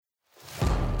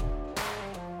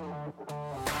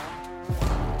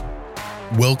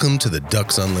Welcome to the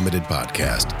Ducks Unlimited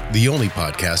podcast, the only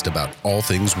podcast about all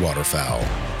things waterfowl.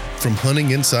 From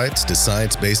hunting insights to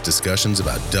science-based discussions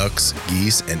about ducks,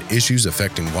 geese, and issues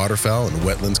affecting waterfowl and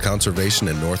wetlands conservation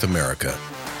in North America,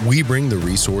 we bring the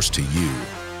resource to you.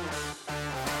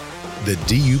 The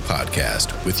DU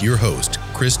Podcast with your host,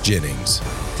 Chris Jennings.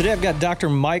 Today I've got Dr.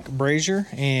 Mike Brazier,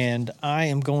 and I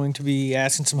am going to be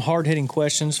asking some hard-hitting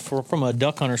questions from a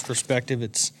duck hunter's perspective.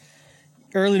 It's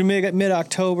early to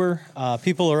mid-October.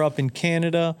 People are up in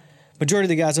Canada. Majority of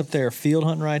the guys up there are field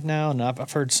hunting right now, and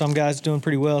I've heard some guys doing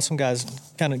pretty well, some guys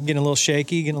kind of getting a little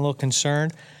shaky, getting a little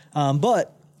concerned.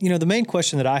 But the main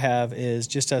question that I have is,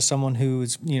 just as someone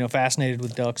who's fascinated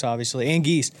with ducks, obviously, and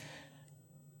geese,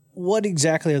 what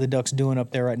exactly are the ducks doing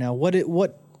up there right now?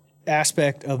 What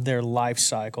aspect of their life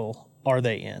cycle are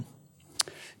they in?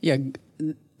 Yeah,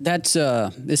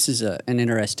 this is an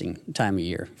interesting time of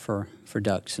year for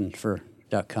ducks and for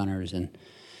duck hunters, and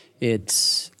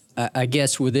it's I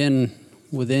guess within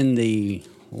the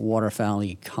waterfowl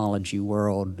ecology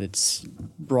world, it's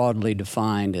broadly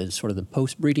defined as sort of the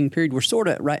post-breeding period. We're sort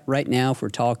of right now, if we're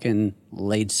talking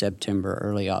late September,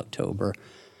 early October,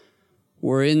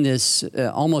 we're in this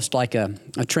almost like a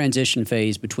transition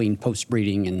phase between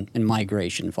post-breeding and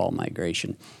migration, fall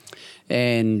migration.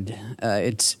 And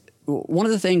it's one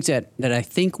of the things that I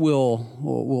think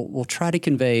we'll try to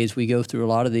convey as we go through a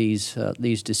lot of these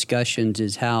discussions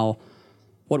is how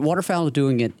what waterfowl are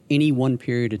doing at any one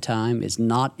period of time is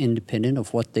not independent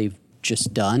of what they've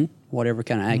just done, whatever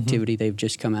kind of activity they've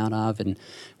just come out of, and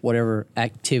whatever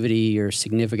activity or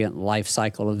significant life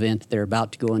cycle event they're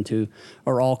about to go into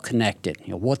are all connected.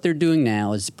 What they're doing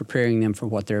now is preparing them for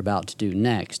what they're about to do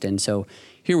next. And so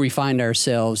here we find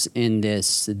ourselves in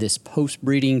this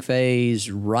post-breeding phase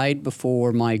right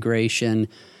before migration.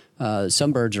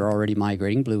 Some birds are already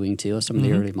migrating, blue-winged teal. Some of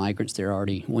the early migrants, they're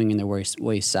already winging their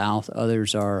way south.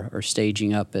 Others are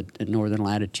staging up at northern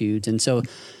latitudes. And so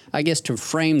I guess to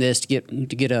frame this, to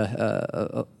get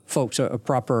folks a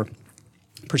proper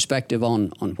perspective on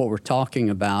what we're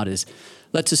talking about is,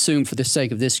 let's assume for the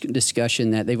sake of this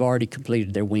discussion that they've already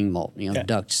completed their wing molt. Okay.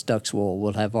 Ducks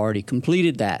will have already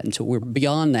completed that. And so we're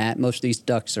beyond that. Most of these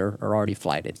ducks are already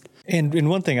flighted. And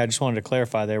one thing I just wanted to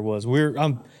clarify there was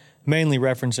I'm mainly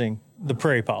referencing the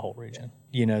prairie pothole region,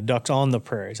 ducks on the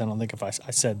prairies. I don't think if I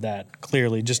said that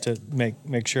clearly, just to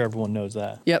make sure everyone knows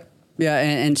that. Yep. Yeah,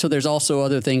 and so there's also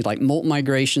other things like molt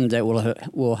migrations that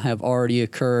will have already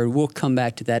occurred. We'll come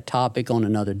back to that topic on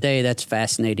another day. That's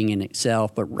fascinating in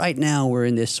itself. But right now we're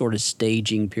in this sort of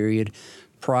staging period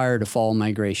prior to fall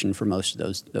migration for most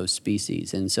of those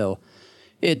species. And so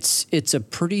it's a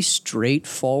pretty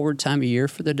straightforward time of year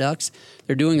for the ducks.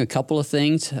 They're doing a couple of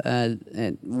things.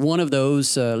 And one of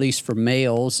those, at least for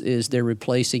males, is they're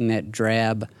replacing that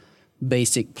drab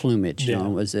basic plumage.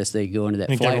 As they go into that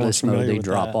flightless mode, they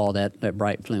drop all that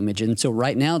bright plumage. And so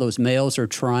right now those males are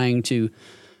trying to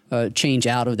change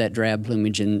out of that drab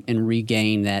plumage and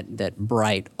regain that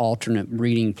bright alternate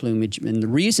breeding plumage. And the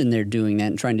reason they're doing that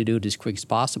and trying to do it as quick as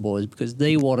possible is because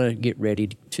they want to get ready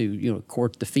to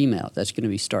court the female. That's going to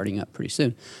be starting up pretty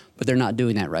soon. But they're not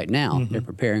doing that right now. They're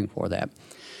preparing for that.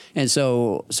 And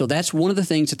so that's one of the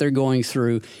things that they're going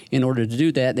through. In order to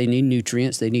do that, they need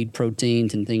nutrients, they need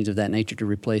proteins and things of that nature to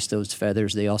replace those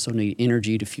feathers. They also need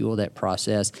energy to fuel that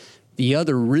process. The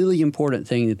other really important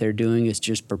thing that they're doing is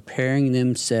just preparing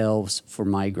themselves for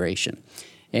migration.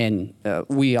 And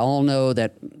we all know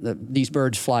that these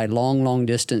birds fly long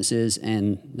distances,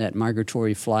 and that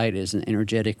migratory flight is an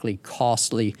energetically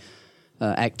costly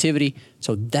activity.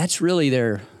 So that's really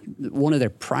one of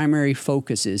their primary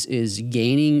focuses is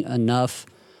gaining enough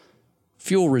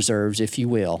fuel reserves, if you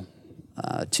will,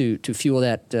 to fuel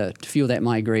that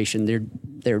migration.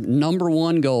 Their number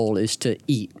one goal is to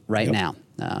eat now.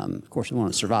 Of course, they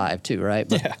want to survive too, right?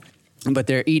 But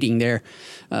they're eating. They're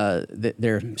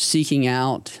seeking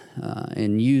out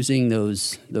and using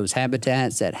those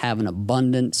habitats that have an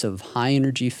abundance of high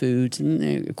energy foods, and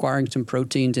they're acquiring some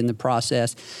proteins in the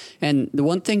process. And the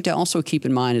one thing to also keep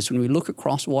in mind is when we look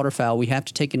across waterfowl, we have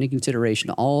to take into consideration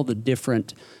all the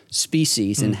different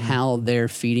species and how their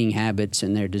feeding habits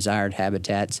and their desired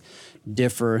habitats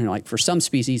differ. Like for some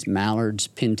species, mallards,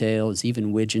 pintails,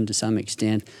 even widgeon to some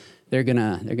extent, they're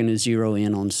gonna zero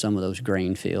in on some of those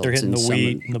grain fields. They're hitting the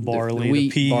wheat, and the barley, the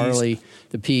peas. Barley,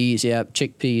 the peas,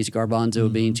 chickpeas,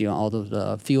 garbanzo beans. All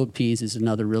those field peas is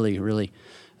another really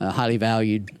highly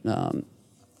valued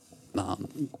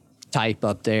type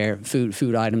up there,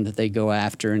 food item that they go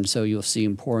after, and so you'll see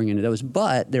them pouring into those.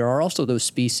 But there are also those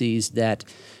species that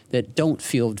don't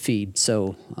field feed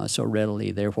so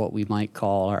readily. They're what we might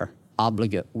call our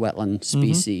obligate wetland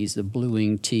species, the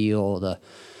blue-winged teal, the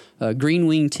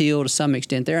Green-winged teal, to some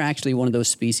extent, they're actually one of those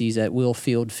species that will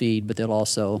field feed, but they'll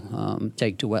also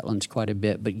take to wetlands quite a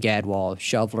bit. But gadwall,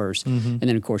 shovelers, and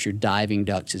then, of course, your diving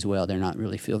ducks as well. They're not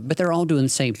really field, but they're all doing the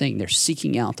same thing. They're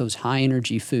seeking out those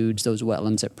high-energy foods, those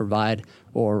wetlands that provide,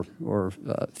 or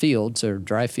fields or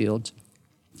dry fields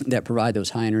that provide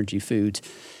those high-energy foods.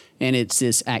 And it's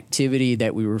this activity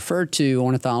that we refer to,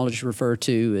 ornithologists refer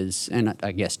to as, and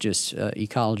I guess just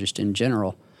ecologists in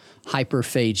general,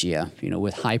 hyperphagia,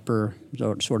 with hyper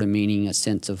sort of meaning a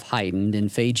sense of heightened, and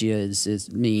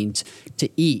phagia means to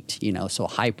eat, so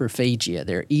hyperphagia.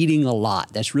 They're eating a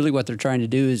lot. That's really what they're trying to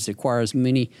do, is acquire as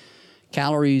many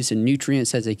calories and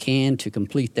nutrients as they can to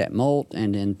complete that molt,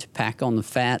 and then to pack on the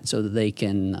fat so that they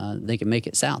can make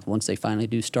it south once they finally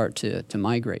do start to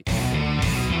migrate.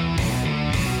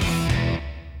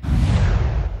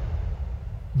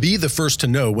 Be the first to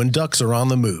know when ducks are on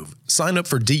the move. Sign up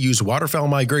for DU's waterfowl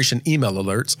migration email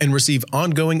alerts and receive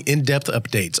ongoing in-depth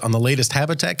updates on the latest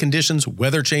habitat conditions,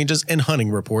 weather changes, and hunting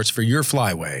reports for your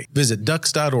flyway. Visit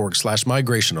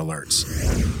ducks.org/migration alerts.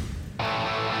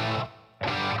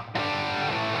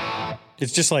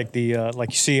 It's just like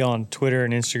like you see on Twitter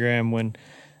and Instagram when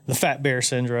the fat bear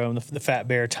syndrome, the fat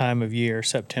bear time of year,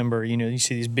 September, you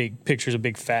see these big pictures of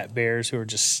big fat bears who are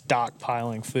just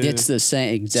stockpiling food. It's the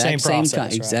same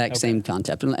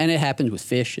concept. And it happens with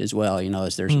fish as well.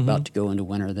 As they're about to go into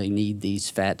winter, they need these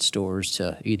fat stores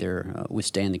to either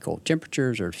withstand the cold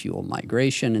temperatures or fuel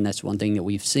migration. And that's one thing that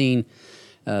we've seen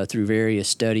through various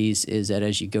studies, is that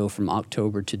as you go from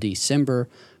October to December,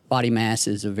 body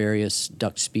masses of various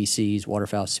duck species,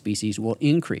 waterfowl species will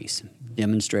increase,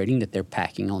 demonstrating that they're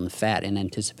packing on the fat in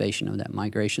anticipation of that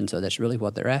migration. So that's really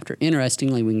what they're after.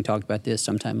 Interestingly, we can talk about this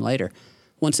sometime later.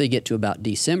 Once they get to about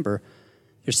December,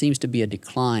 there seems to be a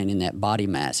decline in that body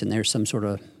mass, and there's some sort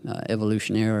of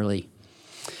evolutionarily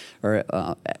or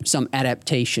some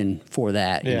adaptation for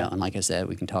that. And like I said,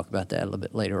 we can talk about that a little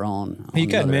bit later on. You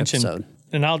got mentioned, episode.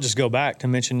 And I'll just go back to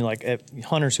mention, like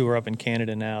hunters who are up in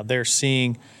Canada now, they're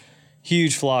seeing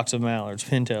huge flocks of mallards,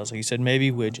 pintails, like you said,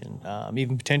 maybe widgeon,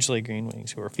 even potentially green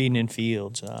wings who are feeding in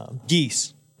fields,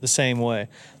 geese the same way.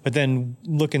 But then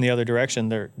look in the other direction,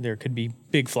 there could be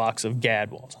big flocks of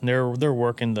gadwalls, and they're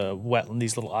working the wetland,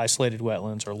 these little isolated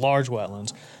wetlands or large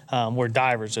wetlands, where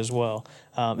divers as well.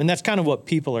 And that's kind of what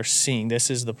people are seeing. This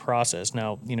is the process.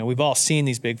 Now, we've all seen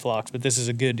these big flocks, but this is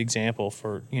a good example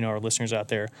for, our listeners out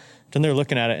there. And they're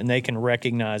looking at it and they can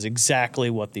recognize exactly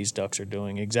what these ducks are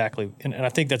doing, exactly. And I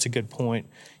think that's a good point,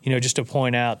 just to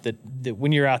point out that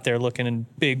when you're out there looking in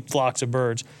big flocks of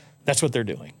birds, that's what they're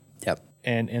doing. Yep.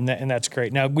 And that's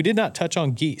great. Now, we did not touch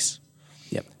on geese.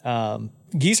 Yep.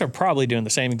 Geese are probably doing the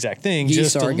same exact thing, Geese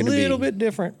just are a little bit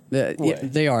different. Yeah,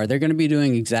 they are. They're going to be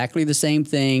doing exactly the same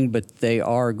thing, but they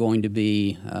are going to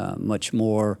be much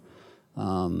more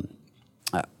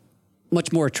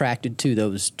attracted to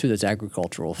those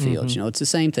agricultural fields. It's the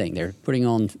same thing. They're putting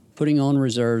on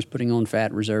reserves, putting on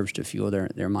fat reserves to fuel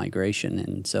their migration,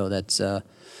 and so that's.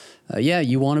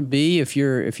 You want to be, if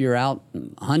you're out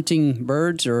hunting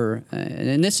birds,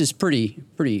 and this is pretty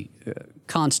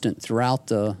constant throughout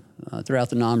the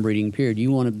non-breeding period.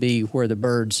 You want to be where the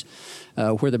birds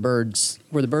are, where the birds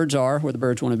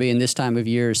want to be. In this time of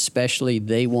year, especially,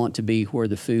 they want to be where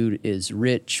the food is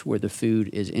rich, where the food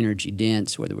is energy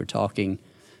dense. Whether we're talking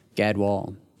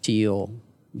gadwall, teal,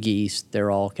 geese, they're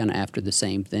all kind of after the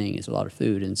same thing, is a lot of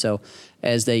food. And so,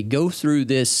 as they go through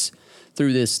this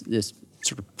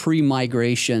sort of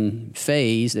pre-migration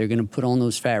phase, they're going to put on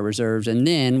those fat reserves, and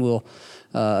then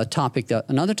another topic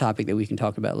that we can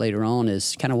talk about later on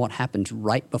is kind of what happens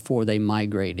right before they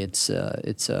migrate. It's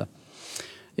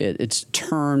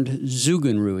termed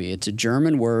Zugenruhe. It's a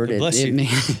German word.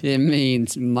 It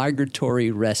means migratory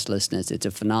restlessness. It's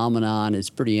a phenomenon. It's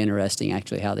pretty interesting,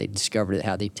 actually, how they discovered it,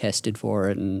 how they tested for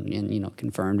it, and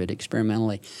confirmed it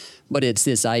experimentally. But it's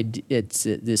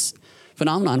this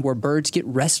phenomenon where birds get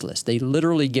restless. They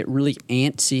literally get really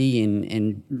antsy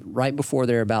and right before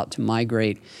they're about to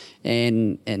migrate,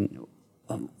 and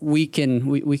we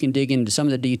can dig into some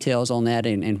of the details on that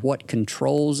and what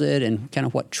controls it and kind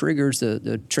of what triggers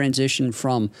the transition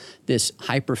from this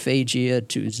hyperphagia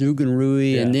to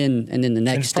Zugenruhe, and then the next and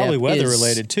it's step probably weather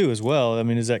related too as well. I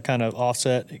mean, is that kind of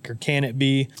offset, or can it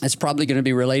be? It's probably going to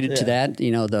be related to that.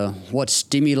 What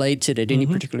stimulates it at any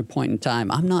particular point in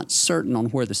time. I'm not certain on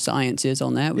where the science is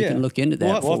on that. We can look into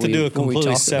that. We'll have to do a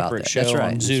completely separate show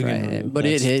on Zugenruhe. Right. But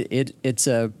it's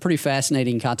a pretty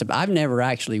fascinating concept. I've never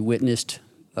actually witnessed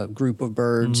a group of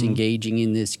birds engaging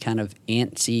in this kind of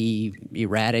antsy,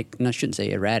 erratic, and I shouldn't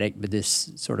say erratic, but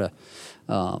this sort of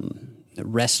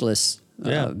restless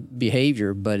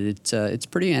behavior, but it's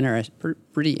pretty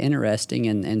interesting.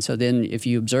 And so then if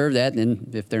you observe that, then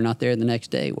if they're not there the next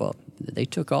day, well, they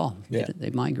took off. Yeah. They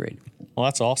migrated. Well,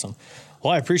 that's awesome.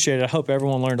 Well, I appreciate it. I hope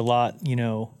everyone learned a lot,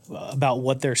 about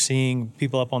what they're seeing,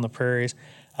 people up on the prairies.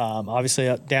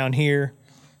 Obviously, down here,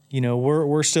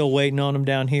 we're still waiting on them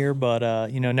down here, but,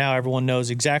 now everyone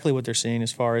knows exactly what they're seeing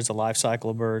as far as the life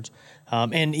cycle of birds,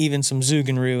 and even some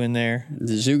Zugenrue in there.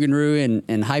 The Zugenrue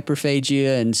and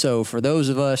hyperphagia. And so for those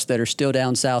of us that are still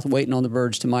down south waiting on the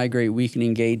birds to migrate, we can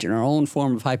engage in our own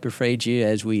form of hyperphagia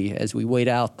as we wait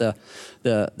out the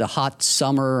hot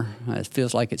summer. It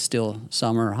feels like it's still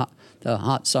summer, the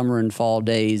hot summer and fall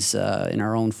days in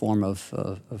our own form of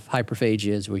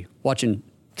hyperphagia as we watching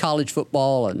college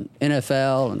football and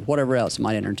NFL and whatever else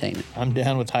might entertain it. I'm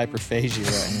down with hyperphagia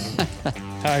right now.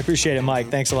 I appreciate it, Mike.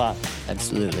 Thanks a lot.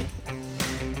 Absolutely.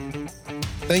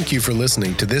 Thank you for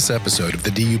listening to this episode of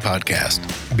the DU Podcast.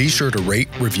 Be sure to rate,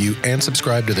 review, and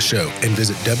subscribe to the show, and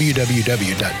visit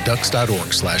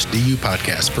www.ducks.org/DU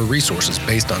Podcast for resources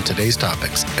based on today's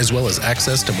topics, as well as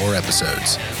access to more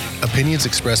episodes. Opinions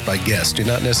expressed by guests do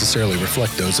not necessarily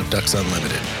reflect those of Ducks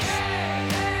Unlimited.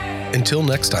 Until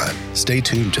next time, stay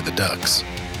tuned to the Ducks.